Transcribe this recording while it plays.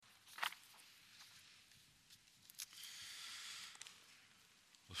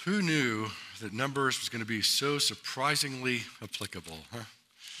Who knew that Numbers was going to be so surprisingly applicable, huh?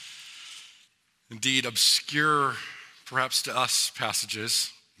 Indeed, obscure, perhaps to us,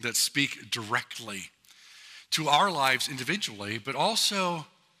 passages that speak directly to our lives individually, but also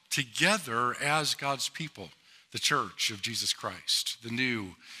together as God's people, the church of Jesus Christ, the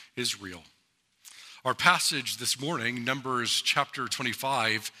new Israel. Our passage this morning, Numbers chapter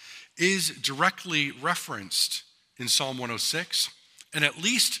 25, is directly referenced in Psalm 106 and at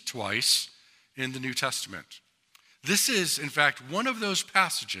least twice in the New Testament. This is, in fact, one of those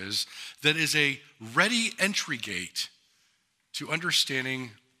passages that is a ready entry gate to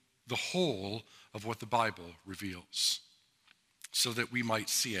understanding the whole of what the Bible reveals, so that we might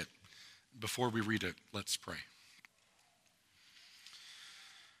see it. Before we read it, let's pray.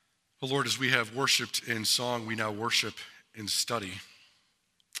 Oh Lord, as we have worshiped in song, we now worship in study.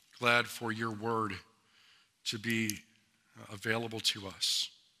 Glad for your word to be available to us,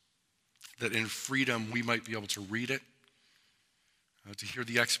 that in freedom we might be able to read it, to hear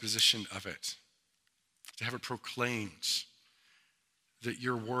the exposition of it, to have it proclaimed, that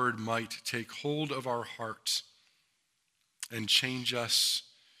your word might take hold of our hearts and change us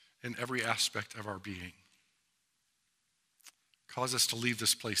in every aspect of our being. Cause us to leave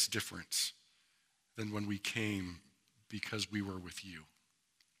this place different than when we came, because we were with you.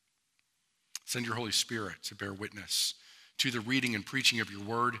 Send your Holy Spirit to bear witness to the reading and preaching of your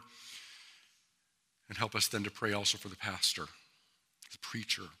word, and help us then to pray also for the pastor, the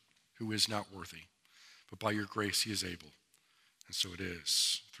preacher, who is not worthy, but by your grace he is able. And so it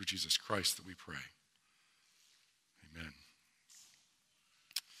is through Jesus Christ that we pray. Amen.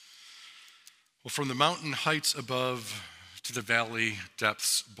 Well, from the mountain heights above to the valley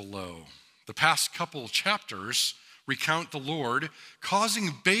depths below, the past couple chapters recount the Lord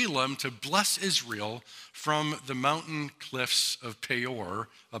causing Balaam to bless Israel from the mountain cliffs of Peor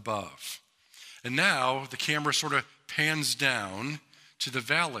above. And now the camera sort of pans down to the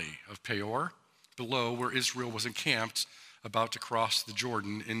valley of Peor below, where Israel was encamped, about to cross the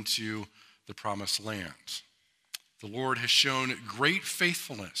Jordan into the promised land. The Lord has shown great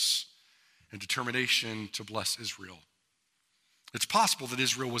faithfulness and determination to bless Israel. It's possible that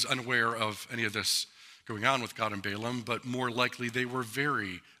Israel was unaware of any of this going on with God and Balaam, but more likely they were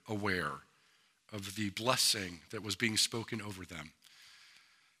very aware of the blessing that was being spoken over them.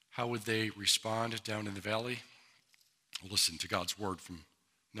 How would they respond down in the valley? Listen to God's word from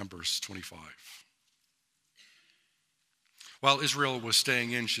Numbers 25. While Israel was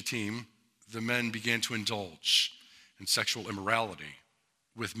staying in Shittim, the men began to indulge in sexual immorality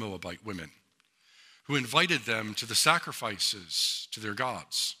with Moabite women, who invited them to the sacrifices to their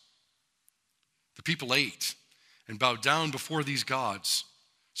gods. The people ate and bowed down before these gods.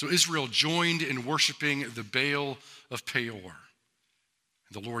 So Israel joined in worshiping the Baal of Peor, and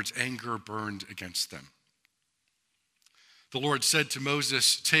the Lord's anger burned against them. The Lord said to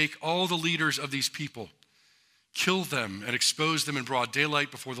Moses, "Take all the leaders of these people, kill them and expose them in broad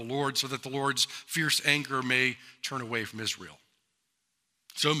daylight before the Lord, so that the Lord's fierce anger may turn away from Israel."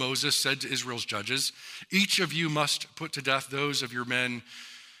 So Moses said to Israel's judges, "Each of you must put to death those of your men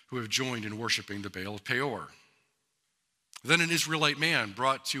who have joined in worshiping the Baal of Peor." Then an Israelite man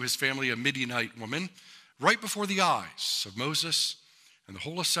brought to his family a Midianite woman right before the eyes of Moses and the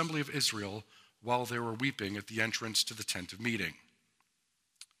whole assembly of Israel, while they were weeping at the entrance to the tent of meeting.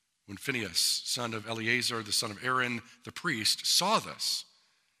 When Phinehas, son of Eleazar, the son of Aaron, the priest, saw this,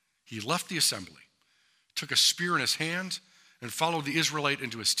 he left the assembly, took a spear in his hand, and followed the Israelite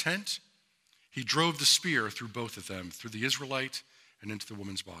into his tent. He drove the spear through both of them, through the Israelite and into the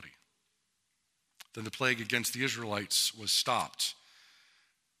woman's body. Then the plague against the Israelites was stopped,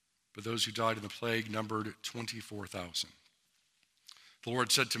 but those who died in the plague numbered 24,000. The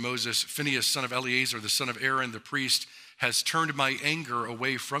Lord said to Moses, "Phinehas, son of Eleazar, the son of Aaron, the priest, has turned my anger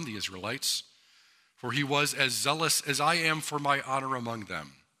away from the Israelites, for he was as zealous as I am for my honor among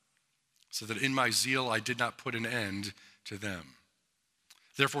them, so that in my zeal I did not put an end to them.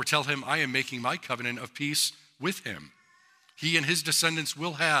 Therefore tell him I am making my covenant of peace with him. He and his descendants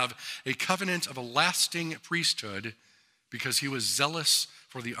will have a covenant of a lasting priesthood, because he was zealous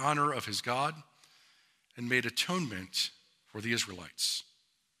for the honor of his God and made atonement for the Israelites."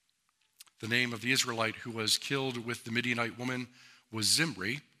 The name of the Israelite who was killed with the Midianite woman was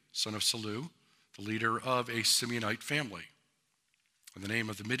Zimri, son of Salu, the leader of a Simeonite family. And the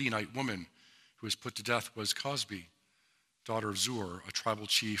name of the Midianite woman who was put to death was Cosbi, daughter of Zur, a tribal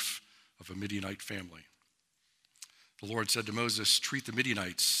chief of a Midianite family. The Lord said to Moses, "Treat the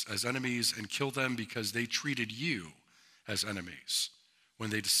Midianites as enemies and kill them, because they treated you as enemies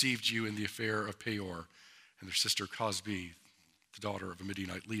when they deceived you in the affair of Peor and their sister Cosbi, the daughter of a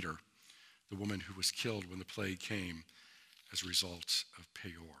Midianite leader, the woman who was killed when the plague came as a result of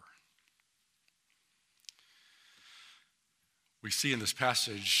Peor. We see in this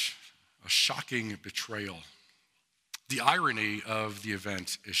passage a shocking betrayal. The irony of the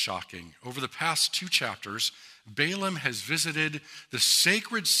event is shocking. Over the past 2 chapters, Balaam has visited the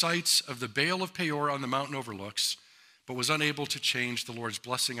sacred sites of the Baal of Peor on the mountain overlooks, but was unable to change the Lord's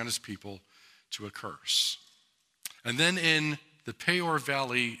blessing on his people to a curse. And then in the Peor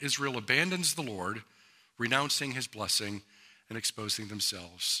Valley, Israel abandons the Lord, renouncing his blessing and exposing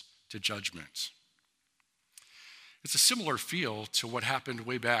themselves to judgment. It's a similar feel to what happened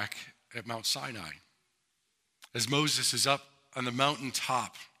way back at Mount Sinai. As Moses is up on the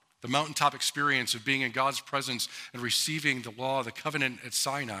mountaintop experience of being in God's presence and receiving the law, the covenant at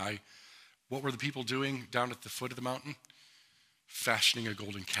Sinai, what were the people doing down at the foot of the mountain? Fashioning a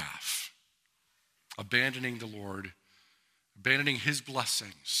golden calf, abandoning the Lord, abandoning his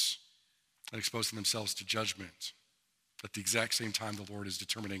blessings, and exposing themselves to judgment. At the exact same time, the Lord is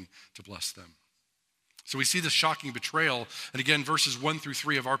determining to bless them. So we see this shocking betrayal. And again, verses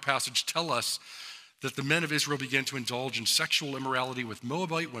 1-3 of our passage tell us that the men of Israel began to indulge in sexual immorality with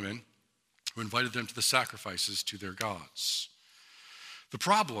Moabite women who invited them to the sacrifices to their gods. The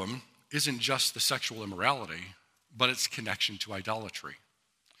problem isn't just the sexual immorality, but its connection to idolatry.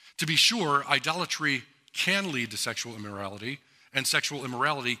 To be sure, idolatry can lead to sexual immorality, and sexual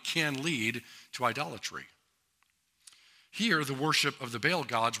immorality can lead to idolatry. Here, the worship of the Baal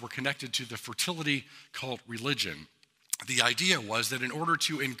gods were connected to the fertility cult religion. The idea was that in order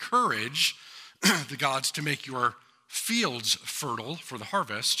to encourage the gods to make your fields fertile for the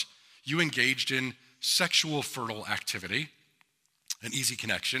harvest, you engaged in sexual fertile activity, an easy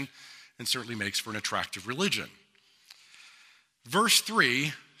connection, and certainly makes for an attractive religion. Verse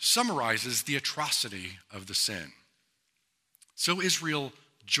 3 summarizes the atrocity of the sin. So Israel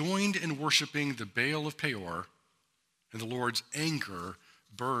joined in worshiping the Baal of Peor, and the Lord's anger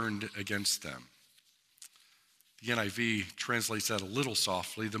burned against them. The NIV translates that a little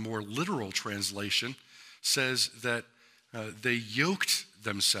softly. The more literal translation says that they yoked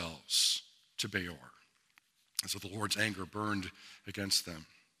themselves to Peor. And so the Lord's anger burned against them.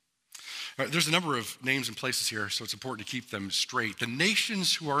 There's a number of names and places here, so it's important to keep them straight. The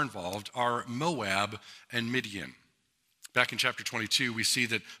nations who are involved are Moab and Midian. Back in chapter 22, we see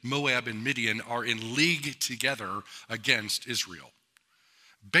that Moab and Midian are in league together against Israel.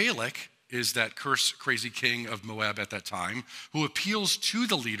 Balak is that curse-crazy king of Moab at that time who appeals to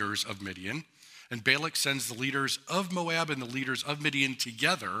the leaders of Midian, and Balak sends the leaders of Moab and the leaders of Midian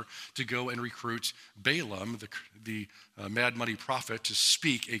together to go and recruit Balaam, the mad money prophet, to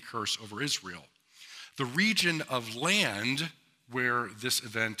speak a curse over Israel. The region of land where this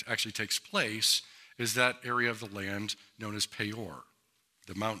event actually takes place is that area of the land known as Peor,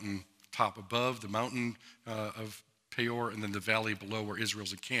 the mountain top above, the mountain of Peor, and then the valley below where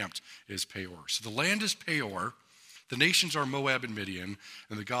Israel's encamped is Peor. So the land is Peor, the nations are Moab and Midian,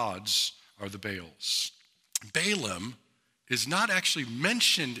 and the gods are the Baals. Balaam is not actually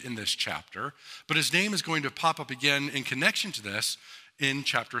mentioned in this chapter, but his name is going to pop up again in connection to this in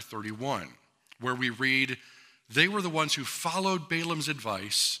chapter 31, where we read, "They were the ones who followed Balaam's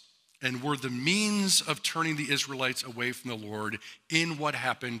advice and were the means of turning the Israelites away from the Lord in what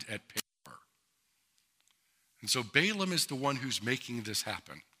happened at Peor." And so Balaam is the one who's making this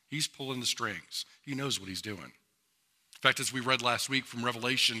happen. He's pulling the strings. He knows what he's doing. In fact, as we read last week from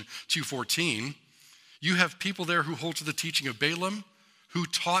Revelation 2:14, you have people there who hold to the teaching of Balaam, who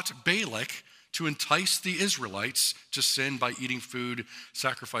taught Balak to entice the Israelites to sin by eating food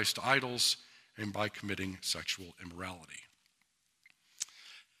sacrificed to idols and by committing sexual immorality.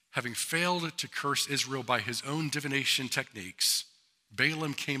 Having failed to curse Israel by his own divination techniques,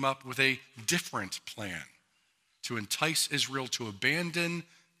 Balaam came up with a different plan to entice Israel to abandon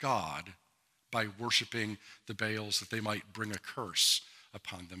God by worshiping the Baals, that they might bring a curse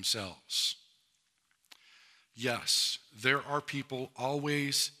upon themselves. Yes, there are people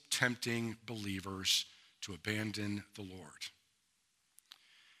always tempting believers to abandon the Lord.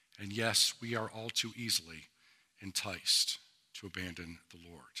 And yes, we are all too easily enticed to abandon the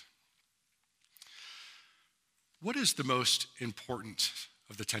Lord. What is the most important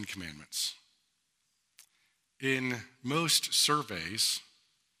of the 10 Commandments? In most surveys,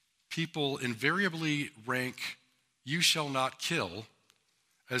 people invariably rank "you shall not kill"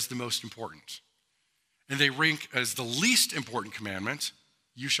 as the most important. And they rank as the least important commandment,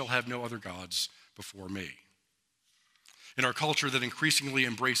 "you shall have no other gods before me." In our culture that increasingly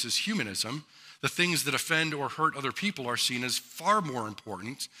embraces humanism, the things that offend or hurt other people are seen as far more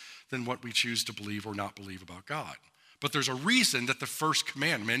important than what we choose to believe or not believe about God. But there's a reason that the first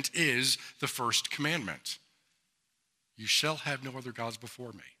commandment is the first commandment. You shall have no other gods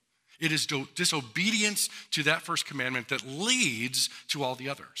before me. It is disobedience to that first commandment that leads to all the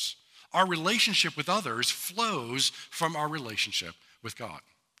others. Our relationship with others flows from our relationship with God.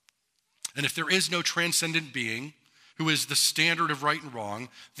 And if there is no transcendent being who is the standard of right and wrong,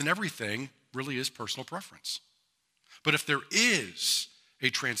 then everything really is personal preference. But if there is a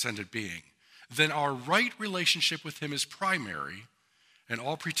transcendent being, then our right relationship with him is primary, and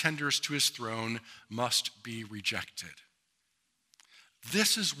all pretenders to his throne must be rejected.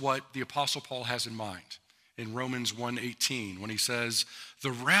 This is what the Apostle Paul has in mind in Romans 1:18 when he says,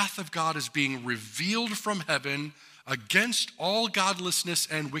 "The wrath of God is being revealed from heaven against all godlessness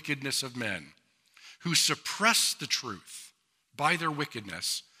and wickedness of men, who suppress the truth by their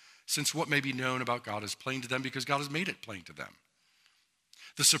wickedness, since what may be known about God is plain to them because God has made it plain to them."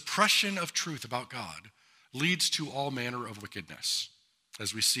 The suppression of truth about God leads to all manner of wickedness,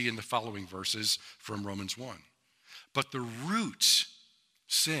 as we see in the following verses from Romans 1. But the root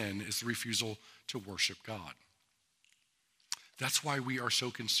sin is the refusal to worship God. That's why we are so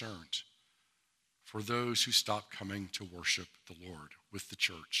concerned for those who stop coming to worship the Lord with the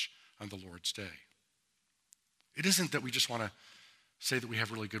church on the Lord's day. It isn't that we just want to say that we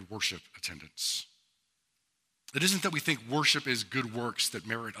have really good worship attendance. It isn't that we think worship is good works that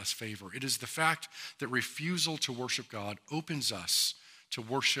merit us favor. It is the fact that refusal to worship God opens us to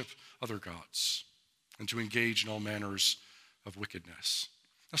worship other gods and to engage in all manners of wickedness.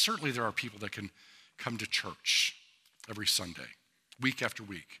 Now, certainly there are people that can come to church every Sunday, week after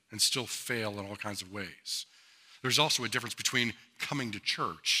week, and still fail in all kinds of ways. There's also a difference between coming to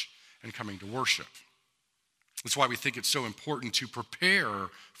church and coming to worship. That's why we think it's so important to prepare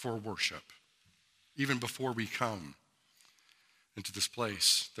for worship, even before we come into this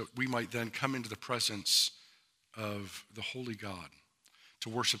place, that we might then come into the presence of the holy God to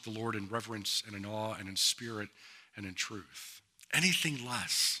worship the Lord in reverence and in awe and in spirit and in truth. Anything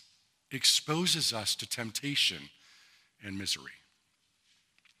less exposes us to temptation and misery.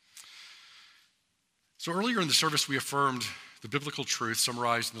 So earlier in the service, we affirmed the biblical truth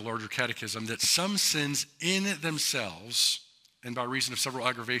summarized in the larger catechism that some sins in themselves, and by reason of several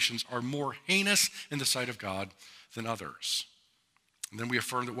aggravations, are more heinous in the sight of God than others. And then we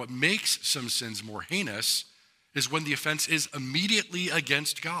affirmed that what makes some sins more heinous is when the offense is immediately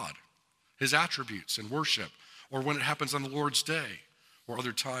against God, his attributes and worship, or when it happens on the Lord's day or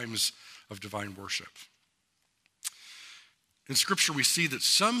other times of divine worship. In Scripture, we see that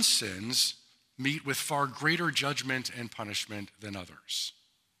some sins meet with far greater judgment and punishment than others.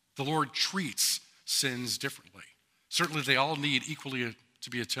 The Lord treats sins differently. Certainly, they all need equally to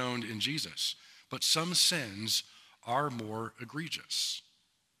be atoned in Jesus, but some sins are more egregious.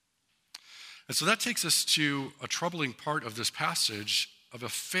 And so that takes us to a troubling part of this passage of a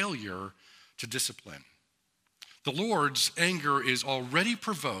failure to discipline. The Lord's anger is already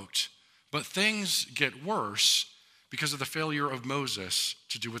provoked, but things get worse because of the failure of Moses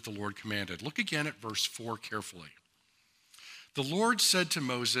to do what the Lord commanded. Look again at verse 4 carefully. The Lord said to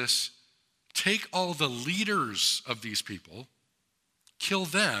Moses, "Take all the leaders of these people, kill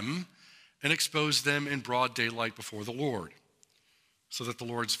them, and expose them in broad daylight before the Lord, so that the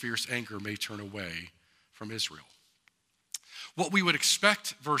Lord's fierce anger may turn away from Israel." What we would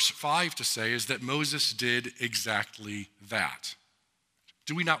expect verse 5 to say is that Moses did exactly that.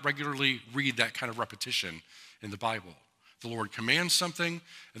 Do we not regularly read that kind of repetition in the Bible? The Lord commands something,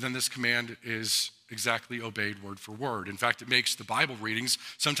 and then this command is exactly obeyed word for word. In fact, it makes the Bible readings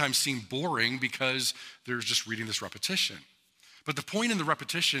sometimes seem boring because they're just reading this repetition. But the point in the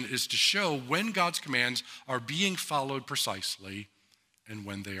repetition is to show when God's commands are being followed precisely and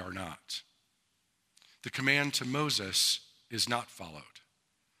when they are not. The command to Moses is not followed.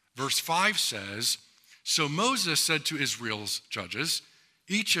 Verse 5 says, "So Moses said to Israel's judges,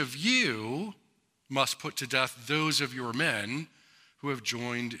 'Each of you must put to death those of your men who have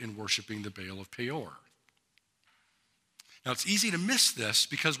joined in worshiping the Baal of Peor.'" Now, it's easy to miss this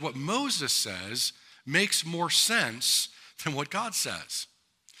because what Moses says makes more sense than what God says.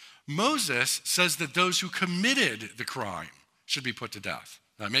 Moses says that those who committed the crime should be put to death.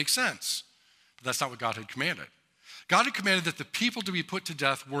 That makes sense, but that's not what God had commanded. God had commanded that the people to be put to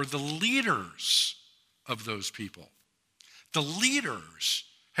death were the leaders of those people. The leaders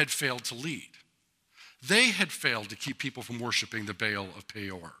had failed to lead. They had failed to keep people from worshiping the Baal of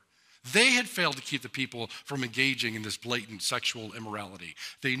Peor. They had failed to keep the people from engaging in this blatant sexual immorality.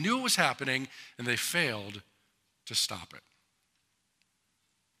 They knew it was happening, and they failed to stop it.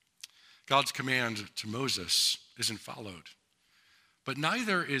 God's command to Moses isn't followed, but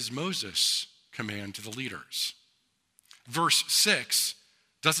neither is Moses' command to the leaders. Verse 6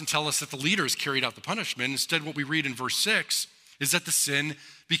 doesn't tell us that the leaders carried out the punishment. Instead, what we read in verse 6 is that the sin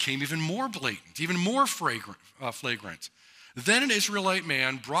became even more blatant, even more flagrant. Then an Israelite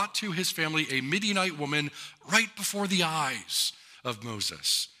man brought to his family a Midianite woman right before the eyes of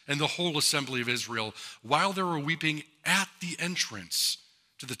Moses and the whole assembly of Israel while they were weeping at the entrance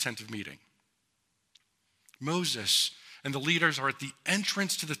to the tent of meeting. Moses and the leaders are at the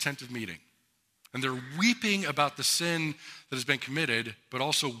entrance to the tent of meeting, and they're weeping about the sin that has been committed, but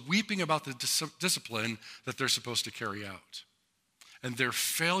also weeping about the discipline that they're supposed to carry out. And their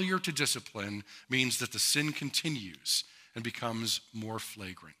failure to discipline means that the sin continues and becomes more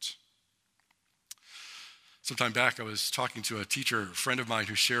flagrant. Sometime back, I was talking to a teacher, a friend of mine,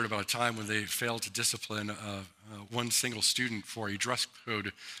 who shared about a time when they failed to discipline one single student for a dress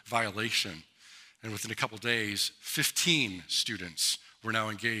code violation. And within a couple days, 15 students were now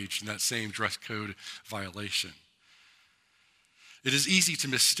engaged in that same dress code violation. It is easy to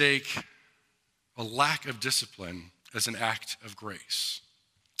mistake a lack of discipline as an act of grace,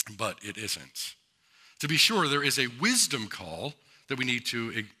 but it isn't. To be sure, there is a wisdom call that we need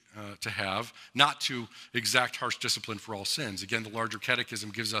to have, not to exact harsh discipline for all sins. Again, the larger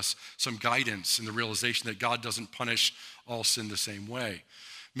catechism gives us some guidance in the realization that God doesn't punish all sin the same way.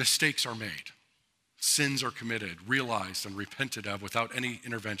 Mistakes are made. Sins are committed, realized, and repented of without any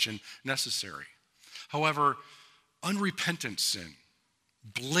intervention necessary. However, unrepentant sin,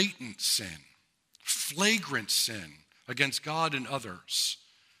 blatant sin, flagrant sin against God and others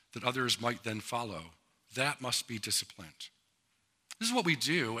that others might then follow, that must be disciplined. This is what we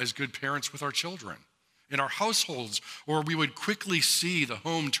do as good parents with our children. In our households, or we would quickly see the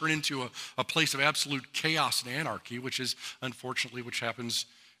home turn into a place of absolute chaos and anarchy, which is unfortunately which happens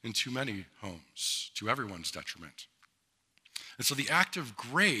in too many homes, to everyone's detriment. And so the act of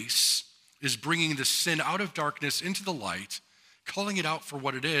grace is bringing the sin out of darkness into the light, calling it out for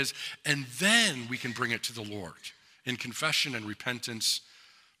what it is, and then we can bring it to the Lord in confession and repentance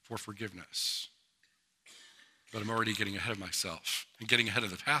for forgiveness. But I'm already getting ahead of myself and getting ahead of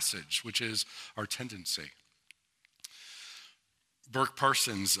the passage, which is our tendency. Burke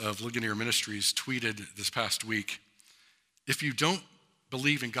Parsons of Ligonier Ministries tweeted this past week, "If you don't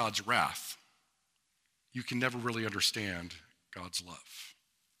believe in God's wrath, you can never really understand God's love."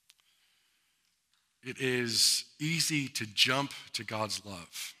 It is easy to jump to God's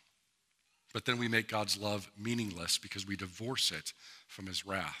love, but then we make God's love meaningless because we divorce it from his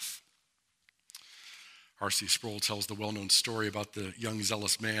wrath. R.C. Sproul tells the well-known story about the young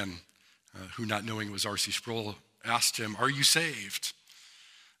zealous man who, not knowing it was R.C. Sproul, asked him, "Are you saved?"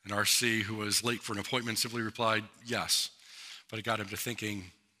 And R.C., who was late for an appointment, simply replied, "Yes." But it got him to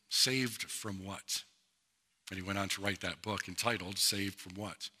thinking, saved from what? And he went on to write that book entitled, Saved from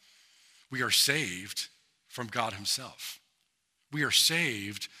What? We are saved from God himself. We are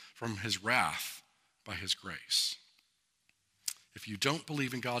saved from his wrath by his grace. If you don't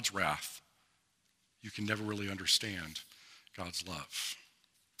believe in God's wrath, you can never really understand God's love.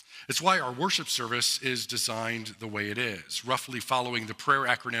 It's why our worship service is designed the way it is, roughly following the prayer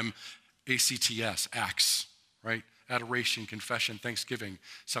acronym ACTS, ACTS, right? Adoration, confession, thanksgiving,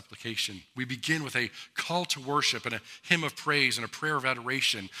 supplication. We begin with a call to worship and a hymn of praise and a prayer of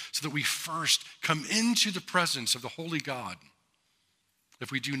adoration so that we first come into the presence of the holy God.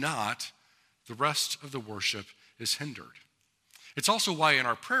 If we do not, the rest of the worship is hindered. It's also why in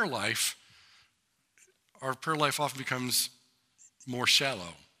our prayer life often becomes more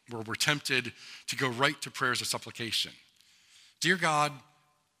shallow, where we're tempted to go right to prayers of supplication. Dear God,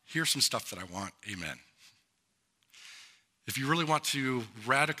 here's some stuff that I want, amen. If you really want to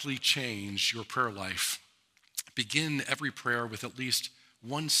radically change your prayer life, begin every prayer with at least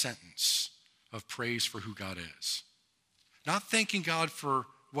one sentence of praise for who God is. Not thanking God for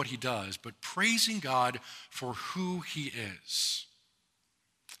what he does, but praising God for who he is.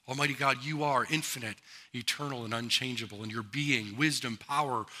 Almighty God, you are infinite, eternal, and unchangeable in your being, wisdom,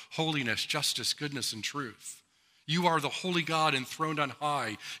 power, holiness, justice, goodness, and truth. You are the holy God enthroned on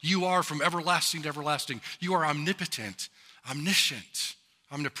high. You are from everlasting to everlasting. You are omnipotent, omniscient,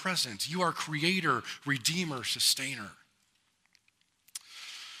 omnipresent. You are creator, redeemer, sustainer.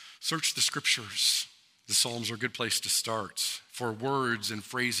 Search the scriptures. The Psalms are a good place to start for words and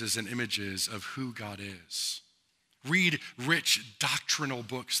phrases and images of who God is. Read rich doctrinal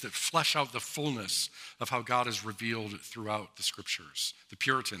books that flesh out the fullness of how God is revealed throughout the scriptures. The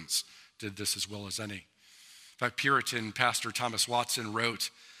Puritans did this as well as any. In fact, Puritan pastor Thomas Watson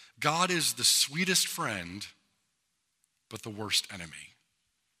wrote, "God is the sweetest friend, but the worst enemy."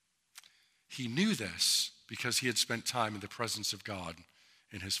 He knew this because he had spent time in the presence of God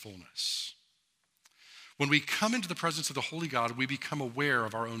in his fullness. When we come into the presence of the Holy God, we become aware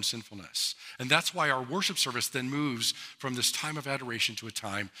of our own sinfulness. And that's why our worship service then moves from this time of adoration to a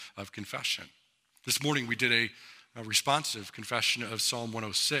time of confession. This morning we did a responsive confession of Psalm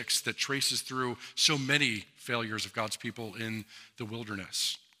 106 that traces through so many failures of God's people in the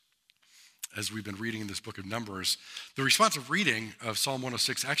wilderness. As we've been reading in this book of Numbers, the responsive reading of Psalm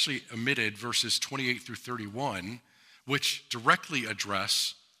 106 actually omitted verses 28 through 31, which directly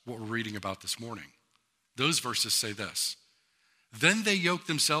address what we're reading about this morning. Those verses say this: "Then they yoked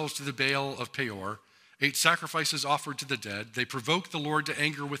themselves to the Baal of Peor, ate sacrifices offered to the dead. They provoked the Lord to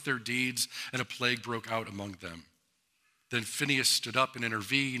anger with their deeds, and a plague broke out among them. Then Phinehas stood up and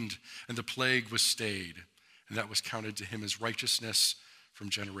intervened, and the plague was stayed, and that was counted to him as righteousness from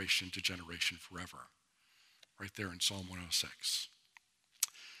generation to generation forever." Right there in Psalm 106.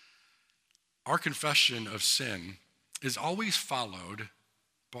 Our confession of sin is always followed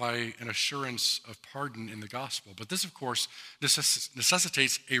by an assurance of pardon in the gospel. But this, of course,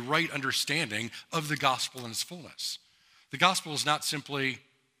 necessitates a right understanding of the gospel in its fullness. The gospel is not simply,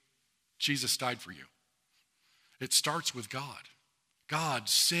 Jesus died for you. It starts with God. God,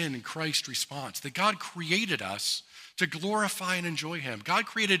 sin, and Christ response. That God created us to glorify and enjoy him. God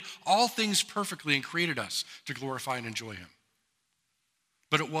created all things perfectly and created us to glorify and enjoy him.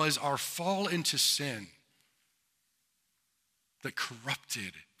 But it was our fall into sin that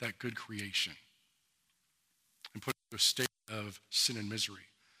corrupted that good creation and put us to a state of sin and misery.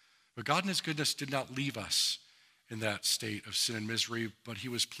 But God in his goodness did not leave us in that state of sin and misery, but he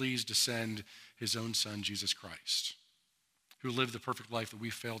was pleased to send his own son, Jesus Christ, who lived the perfect life that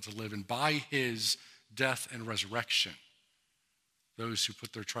we failed to live. And by his death and resurrection, those who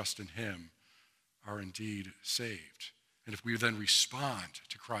put their trust in him are indeed saved. And if we then respond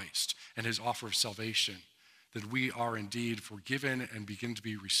to Christ and his offer of salvation, that we are indeed forgiven and begin to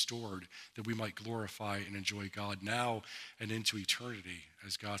be restored, that we might glorify and enjoy God now and into eternity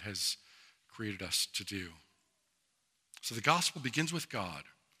as God has created us to do. So the gospel begins with God,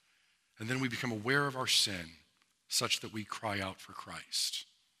 and then we become aware of our sin such that we cry out for Christ.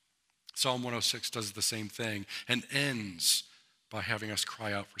 Psalm 106 does the same thing and ends by having us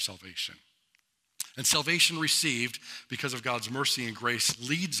cry out for salvation. And salvation received because of God's mercy and grace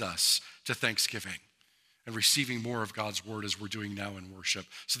leads us to thanksgiving and receiving more of God's word as we're doing now in worship,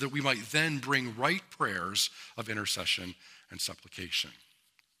 so that we might then bring right prayers of intercession and supplication.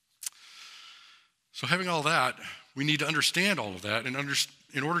 So having all that, we need to understand all of that in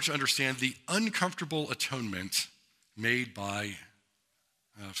order to understand the uncomfortable atonement made by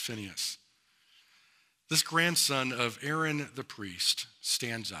Phinehas. This grandson of Aaron the priest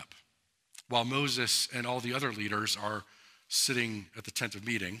stands up while Moses and all the other leaders are sitting at the tent of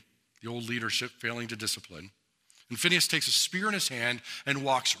meeting, the old leadership failing to discipline. And Phinehas takes a spear in his hand and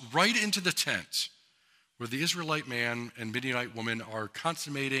walks right into the tent where the Israelite man and Midianite woman are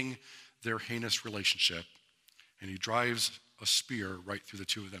consummating their heinous relationship, and he drives a spear right through the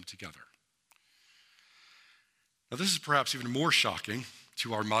two of them together. Now, this is perhaps even more shocking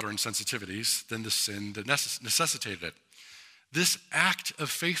to our modern sensitivities than the sin that necessitated it. This act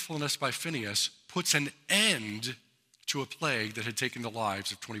of faithfulness by Phinehas puts an end to a plague that had taken the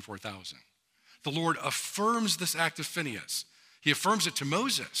lives of 24,000. The Lord affirms this act of Phinehas. He affirms it to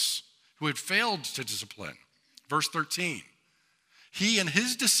Moses, who had failed to discipline. Verse 13, he and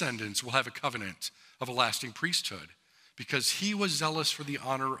his descendants will have a covenant of a lasting priesthood because he was zealous for the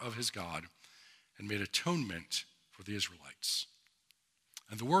honor of his God and made atonement for the Israelites.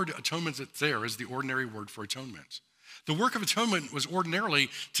 And the word atonement that's there is the ordinary word for atonement. The work of atonement was ordinarily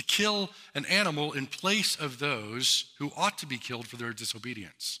to kill an animal in place of those who ought to be killed for their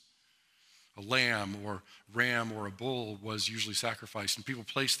disobedience. A lamb or ram or a bull was usually sacrificed, and people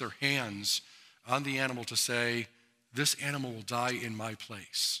placed their hands on the animal to say, this animal will die in my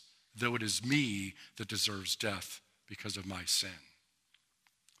place, though it is me that deserves death because of my sin.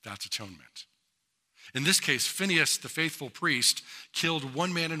 That's atonement. In this case, Phinehas, the faithful priest, killed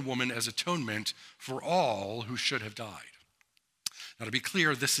one man and woman as atonement for all who should have died. Now, to be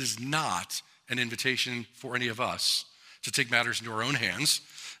clear, this is not an invitation for any of us to take matters into our own hands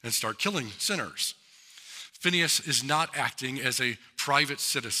and start killing sinners. Phinehas is not acting as a private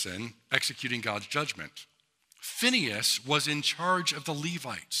citizen executing God's judgment. Phinehas was in charge of the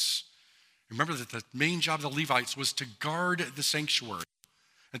Levites. Remember that the main job of the Levites was to guard the sanctuary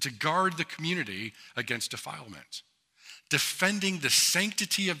and to guard the community against defilement. Defending the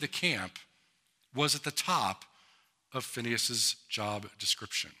sanctity of the camp was at the top of Phinehas' job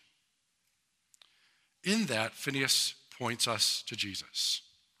description. In that, Phinehas points us to Jesus,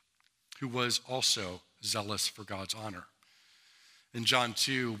 who was also zealous for God's honor. In John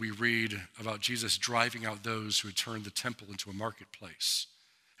 2, we read about Jesus driving out those who had turned the temple into a marketplace.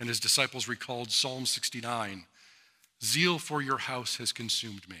 And his disciples recalled Psalm 69, "Zeal for your house has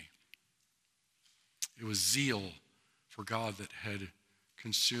consumed me." It was zeal for God that had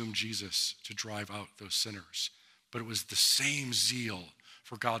consumed Jesus to drive out those sinners. But it was the same zeal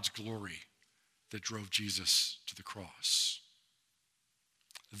for God's glory that drove Jesus to the cross.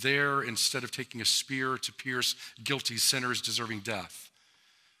 There, instead of taking a spear to pierce guilty sinners deserving death,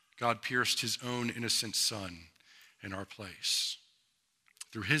 God pierced his own innocent son in our place.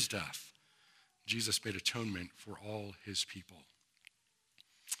 Through his death, Jesus made atonement for all his people.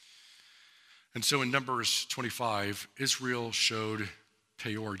 And so in Numbers 25, Israel showed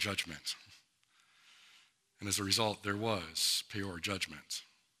Peor judgment. And as a result, there was Peor judgment.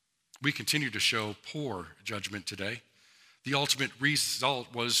 We continue to show poor judgment today. The ultimate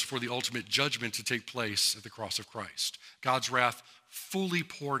result was for the ultimate judgment to take place at the cross of Christ. God's wrath fully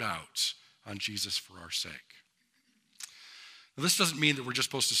poured out on Jesus for our sake. Now, this doesn't mean that we're just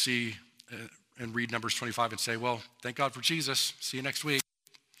supposed to see and read Numbers 25 and say, well, thank God for Jesus. See you next week.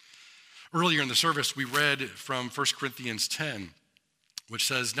 Earlier in the service, we read from 1 Corinthians 10, which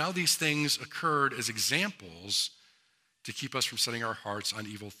says, "Now these things occurred as examples to keep us from setting our hearts on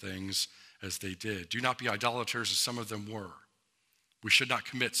evil things as they did. Do not be idolaters as some of them were. We should not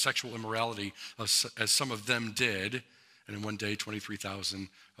commit sexual immorality as some of them did, and in one day 23,000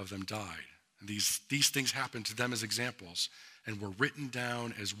 of them died." And these things happened to them as examples and were written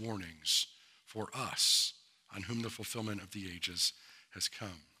down as warnings for us, on whom the fulfillment of the ages has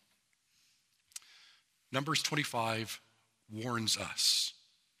come. Numbers 25 warns us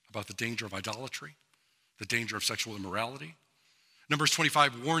about the danger of idolatry, the danger of sexual immorality. Numbers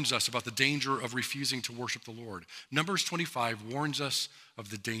 25 warns us about the danger of refusing to worship the Lord. Numbers 25 warns us of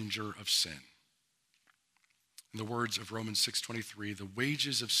the danger of sin. In the words of Romans 6:23, the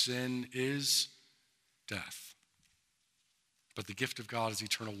wages of sin is death, but the gift of God is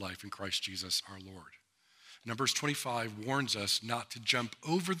eternal life in Christ Jesus our Lord. Numbers 25 warns us not to jump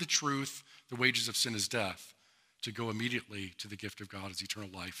over the truth, the wages of sin is death, to go immediately to the gift of God as eternal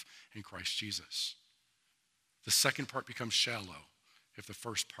life in Christ Jesus. The second part becomes shallow if the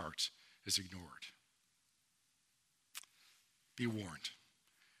first part is ignored. Be warned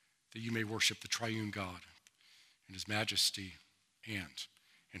that you may worship the triune God in his majesty and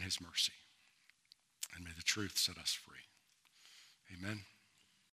in his mercy. And may the truth set us free. Amen.